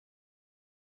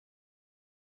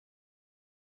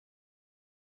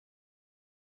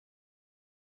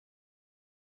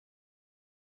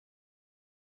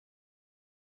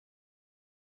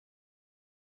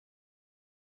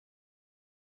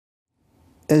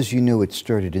As you know, it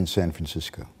started in San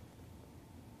Francisco.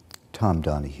 Tom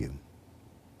Donahue.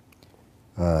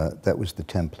 That was the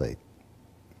template.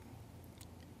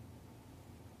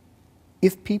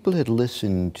 If people had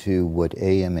listened to what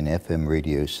AM and FM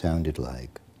radio sounded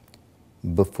like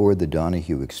before the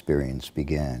Donahue experience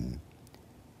began,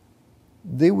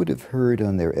 they would have heard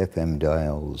on their FM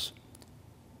dials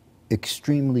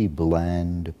extremely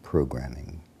bland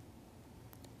programming.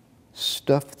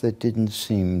 Stuff that didn't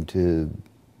seem to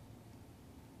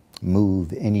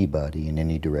move anybody in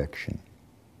any direction.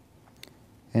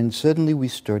 And suddenly we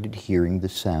started hearing the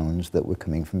sounds that were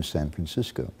coming from San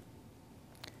Francisco.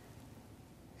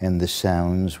 And the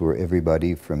sounds were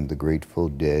everybody from the Grateful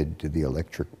Dead to the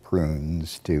Electric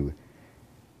Prunes to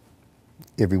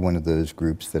every one of those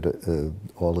groups that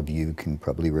all of you can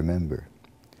probably remember.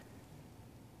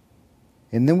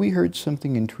 And then we heard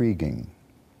something intriguing.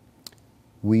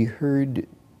 We heard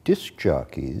disc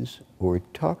jockeys or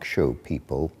talk show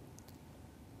people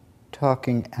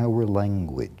talking our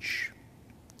language.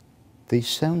 They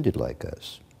sounded like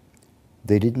us.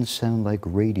 They didn't sound like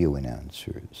radio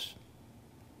announcers.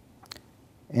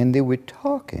 And they were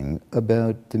talking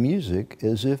about the music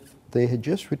as if they had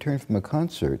just returned from a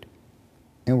concert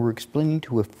and were explaining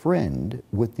to a friend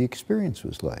what the experience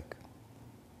was like.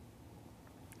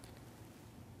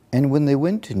 And when they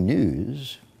went to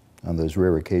news, on those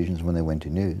rare occasions when they went to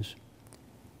news,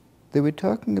 they were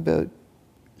talking about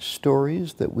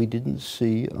stories that we didn't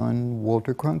see on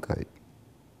Walter Cronkite.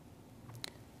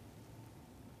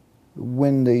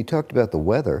 When they talked about the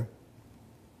weather,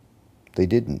 they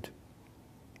didn't.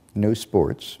 No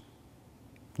sports,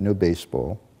 no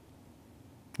baseball,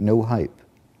 no hype.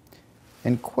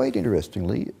 And quite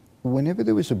interestingly, whenever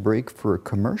there was a break for a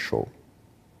commercial,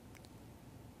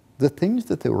 the things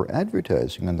that they were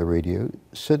advertising on the radio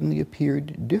suddenly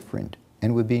appeared different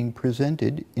and were being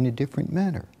presented in a different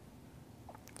manner.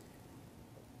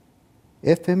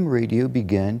 FM radio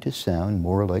began to sound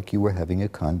more like you were having a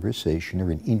conversation or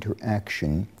an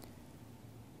interaction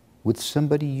with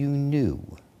somebody you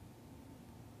knew.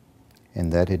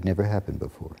 And that had never happened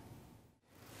before.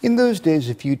 In those days,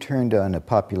 if you turned on a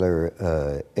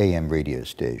popular AM radio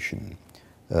station,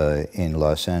 in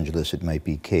Los Angeles it might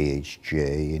be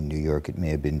KHJ, in New York it may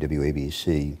have been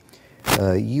WABC,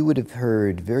 you would have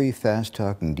heard very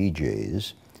fast-talking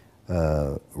DJs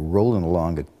rolling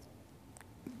along at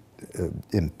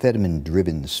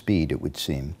amphetamine-driven speed, it would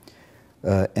seem,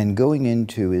 and going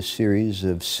into a series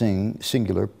of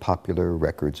singular popular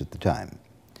records at the time,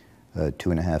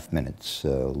 2.5 minutes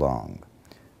long.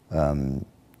 A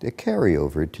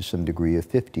carryover to some degree of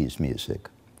 50s music.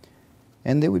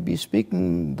 And they would be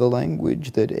speaking the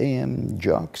language that AM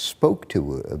jocks spoke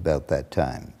to about that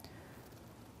time.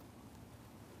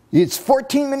 It's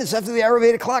 14 minutes after the hour of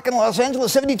 8 o'clock in Los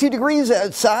Angeles, 72 degrees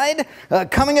outside.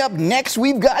 Coming up next,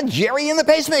 we've got Jerry and the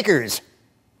Pacemakers.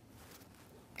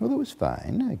 Well, that was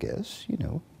fine, I guess, you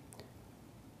know.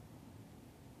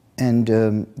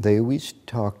 And they always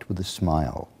talked with a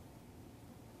smile.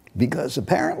 Because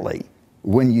apparently,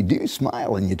 when you do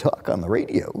smile and you talk on the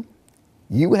radio,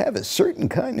 you have a certain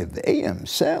kind of AM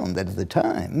sound that at the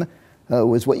time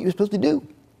was what you were supposed to do.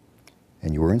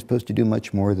 And you weren't supposed to do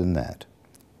much more than that.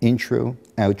 Intro,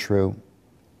 outro,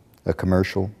 a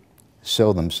commercial,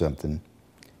 sell them something,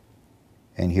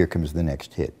 and here comes the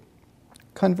next hit.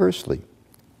 Conversely,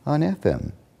 on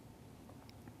FM,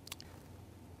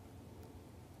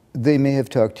 they may have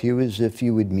talked to you as if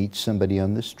you would meet somebody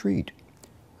on the street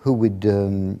who would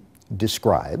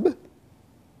describe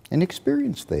an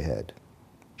experience they had,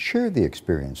 share the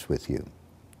experience with you.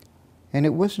 And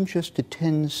it wasn't just a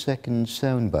 10-second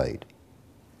soundbite.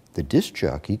 The disc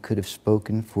jockey could have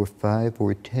spoken for 5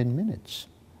 or 10 minutes.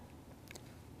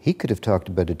 He could have talked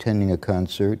about attending a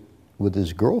concert with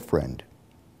his girlfriend.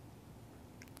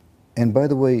 And by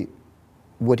the way,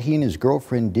 what he and his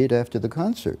girlfriend did after the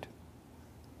concert.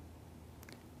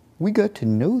 We got to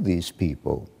know these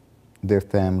people, their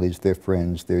families, their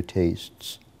friends, their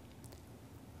tastes.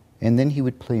 And then he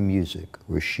would play music,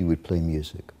 or she would play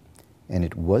music. And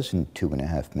it wasn't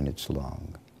 2.5 minutes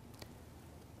long.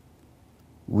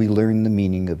 We learned the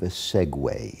meaning of a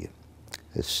segue.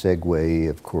 A segue,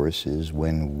 of course, is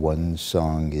when one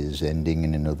song is ending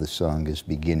and another song is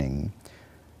beginning,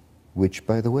 which,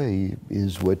 by the way,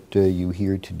 is what you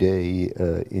hear today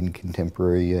in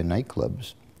contemporary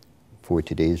nightclubs for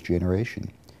today's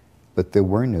generation. But there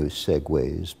were no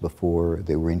segues before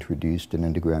they were introduced in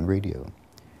underground radio.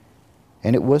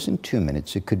 And it wasn't 2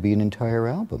 minutes, it could be an entire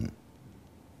album.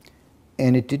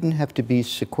 And it didn't have to be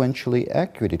sequentially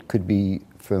accurate. It could be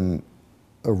from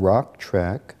a rock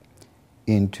track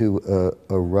into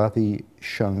a Ravi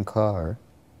Shankar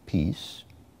piece,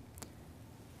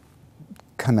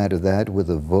 come out of that with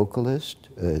a vocalist,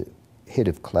 a hit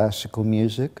of classical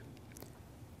music,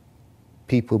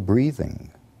 people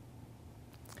breathing.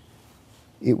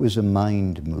 It was a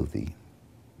mind movie.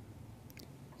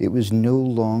 It was no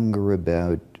longer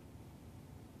about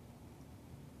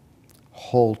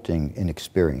halting an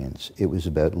experience. It was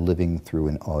about living through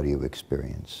an audio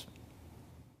experience.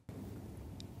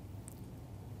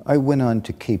 I went on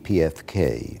to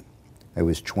KPFK. I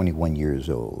was 21 years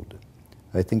old.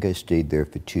 I think I stayed there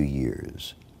for 2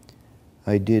 years.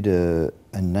 I did a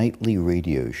nightly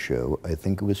radio show. I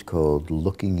think it was called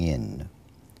Looking In,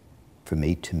 from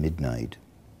 8 to midnight.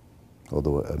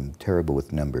 Although I'm terrible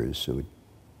with numbers, so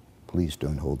please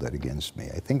don't hold that against me.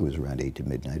 I think it was around 8 to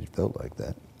midnight. It felt like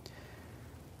that.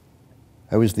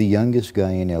 I was the youngest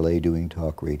guy in LA doing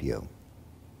talk radio.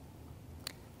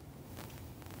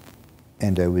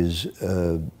 And I was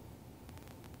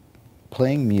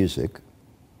playing music,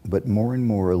 but more and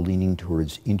more leaning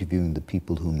towards interviewing the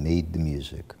people who made the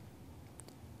music,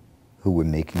 who were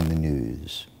making the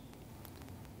news,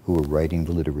 who were writing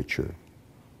the literature,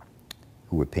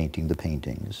 who were painting the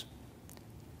paintings,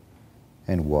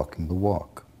 and walking the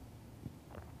walk.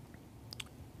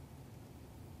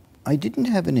 I didn't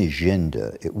have an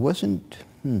agenda. It wasn't,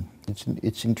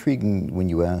 it's intriguing when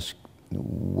you ask,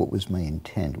 what was my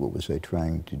intent? What was I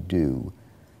trying to do?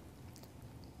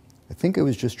 I think I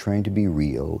was just trying to be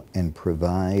real and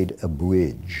provide a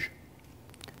bridge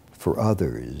for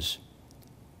others,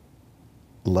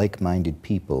 like-minded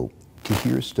people, to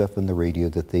hear stuff on the radio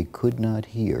that they could not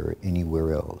hear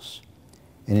anywhere else.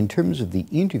 And in terms of the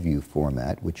interview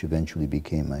format, which eventually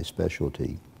became my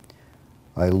specialty,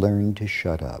 I learned to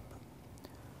shut up.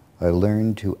 I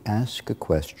learned to ask a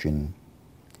question,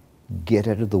 get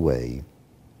out of the way,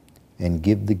 and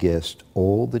give the guest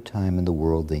all the time in the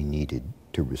world they needed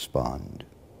to respond.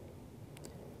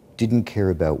 Didn't care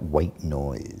about white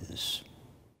noise.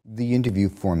 The interview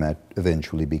format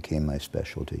eventually became my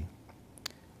specialty.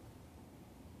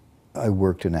 I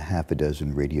worked in a half a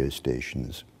dozen radio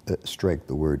stations. Strike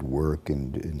the word work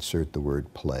and insert the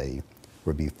word play,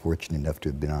 or be fortunate enough to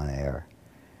have been on air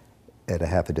at a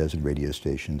half a dozen radio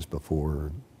stations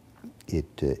before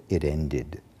it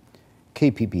ended.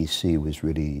 KPBC was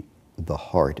really the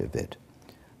heart of it.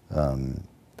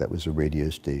 That was a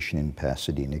radio station in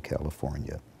Pasadena,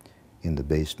 California, in the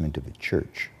basement of a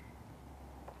church.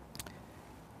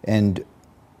 And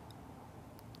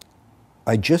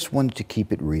I just wanted to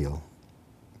keep it real.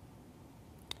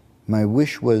 My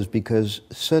wish was, because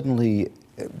suddenly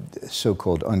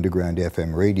so-called underground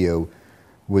FM radio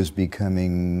was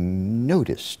becoming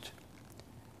noticed,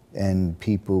 and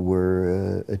people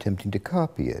were attempting to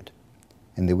copy it,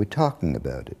 and they were talking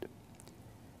about it.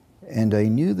 And I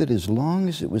knew that as long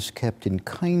as it was kept in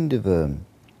kind of a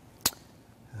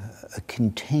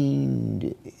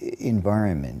contained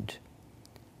environment,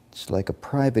 it's like a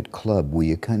private club where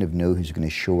you kind of know who's going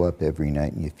to show up every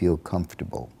night and you feel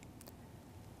comfortable.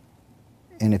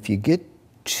 And if you get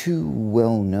too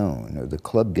well known, or the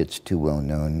club gets too well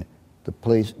known, the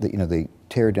place, they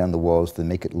tear down the walls, they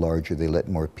make it larger, they let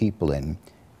more people in,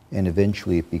 and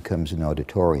eventually it becomes an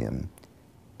auditorium,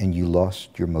 and you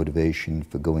lost your motivation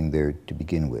for going there to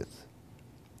begin with.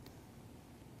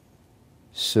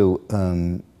 So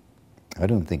I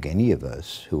don't think any of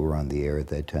us who were on the air at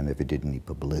that time ever did any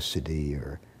publicity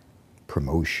or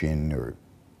promotion or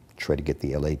try to get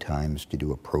the LA Times to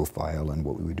do a profile on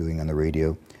what we were doing on the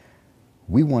radio.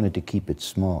 We wanted to keep it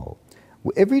small.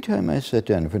 Every time I sat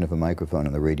down in front of a microphone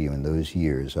on the radio in those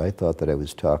years, I thought that I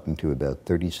was talking to about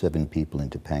 37 people in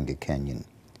Topanga Canyon,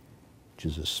 which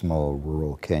is a small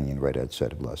rural canyon right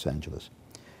outside of Los Angeles.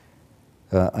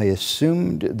 I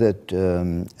assumed that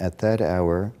at that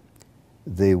hour,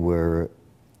 they were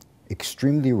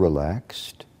extremely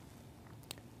relaxed,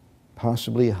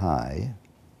 possibly high,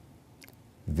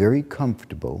 very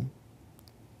comfortable,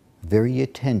 very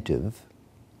attentive,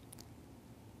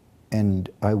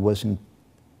 and I wasn't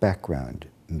background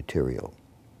material.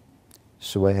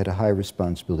 So I had a high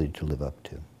responsibility to live up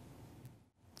to.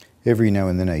 Every now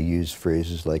and then I use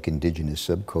phrases like indigenous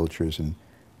subcultures, and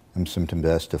I'm sometimes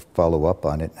asked to follow up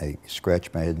on it. I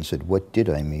scratch my head and said, what did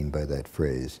I mean by that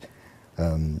phrase?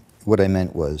 What I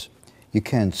meant was, you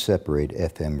can't separate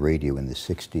FM radio in the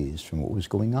 60s from what was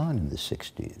going on in the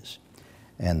 60s,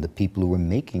 and the people who were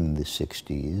making the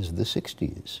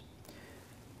 60s.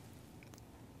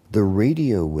 The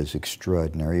radio was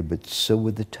extraordinary, but so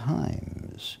were the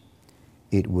times.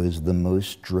 It was the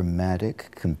most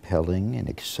dramatic, compelling, and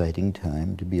exciting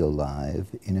time to be alive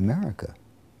in America.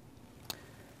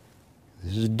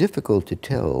 This is difficult to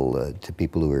tell to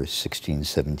people who are 16,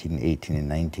 17, 18, and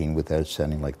 19 without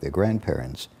sounding like their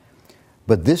grandparents.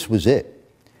 But this was it.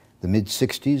 The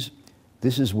mid-60s,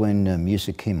 this is when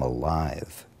music came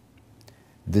alive.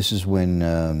 This is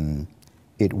when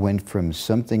it went from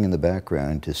something in the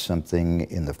background to something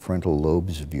in the frontal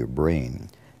lobes of your brain,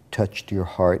 touched your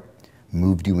heart,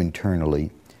 moved you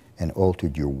internally, and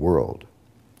altered your world.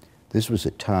 This was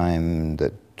a time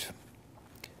that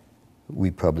we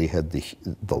probably had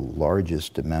the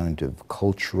largest amount of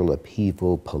cultural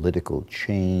upheaval, political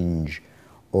change,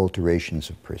 alterations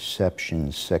of perception,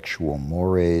 sexual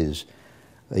mores,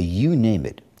 you name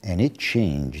it, and it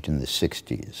changed in the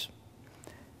 60s.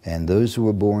 And those who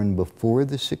were born before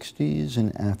the 60s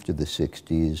and after the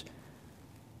 60s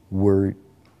were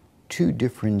two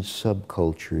different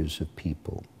subcultures of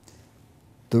people.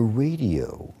 The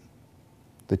radio,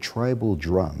 the tribal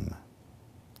drum,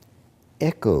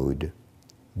 echoed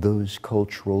those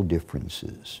cultural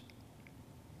differences.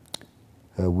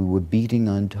 We were beating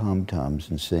on tom-toms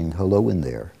and saying, "Hello in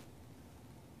there.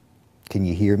 Can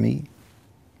you hear me?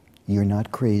 You're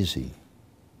not crazy.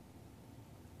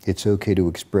 It's okay to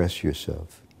express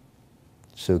yourself.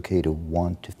 It's okay to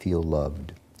want to feel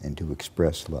loved and to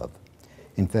express love.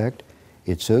 In fact,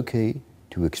 it's okay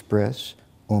to express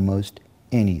almost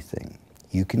anything.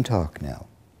 You can talk now.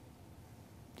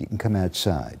 You can come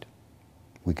outside.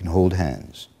 We can hold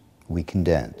hands. We can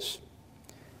dance.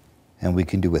 And we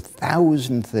can do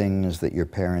 1,000 things that your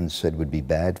parents said would be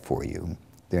bad for you.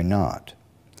 They're not.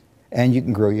 And you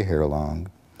can grow your hair long.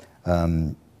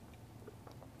 And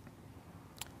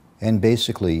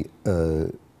basically,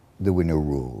 there were no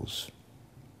rules.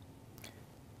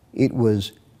 It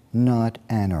was not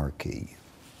anarchy.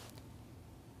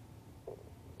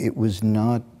 It was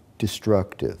not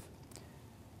destructive.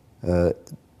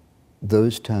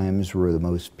 Those times were the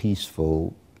most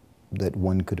peaceful that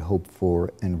one could hope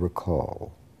for and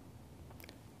recall.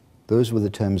 Those were the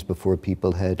times before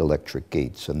people had electric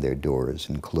gates on their doors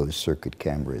and closed-circuit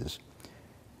cameras,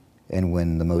 and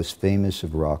when the most famous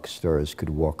of rock stars could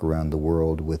walk around the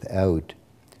world without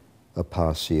a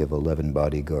posse of 11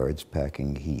 bodyguards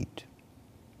packing heat.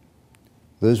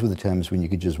 Those were the times when you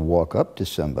could just walk up to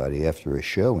somebody after a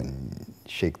show and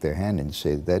shake their hand and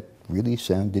say, "That really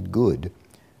sounded good,"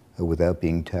 without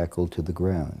being tackled to the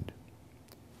ground.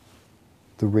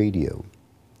 The radio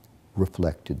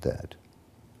reflected that.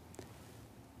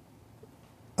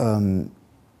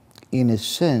 In a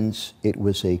sense, it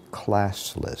was a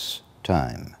classless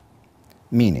time,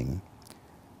 meaning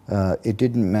it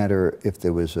didn't matter if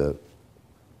there was a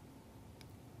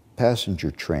passenger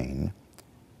train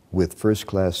with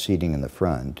first-class seating in the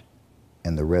front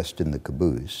and the rest in the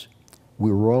caboose.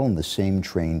 We were all in the same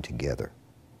train together,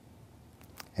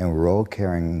 and we were all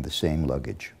carrying the same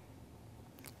luggage.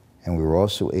 And we were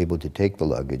also able to take the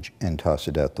luggage and toss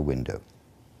it out the window.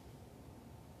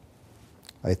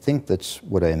 I think that's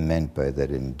what I meant by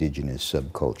that indigenous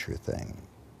subculture thing.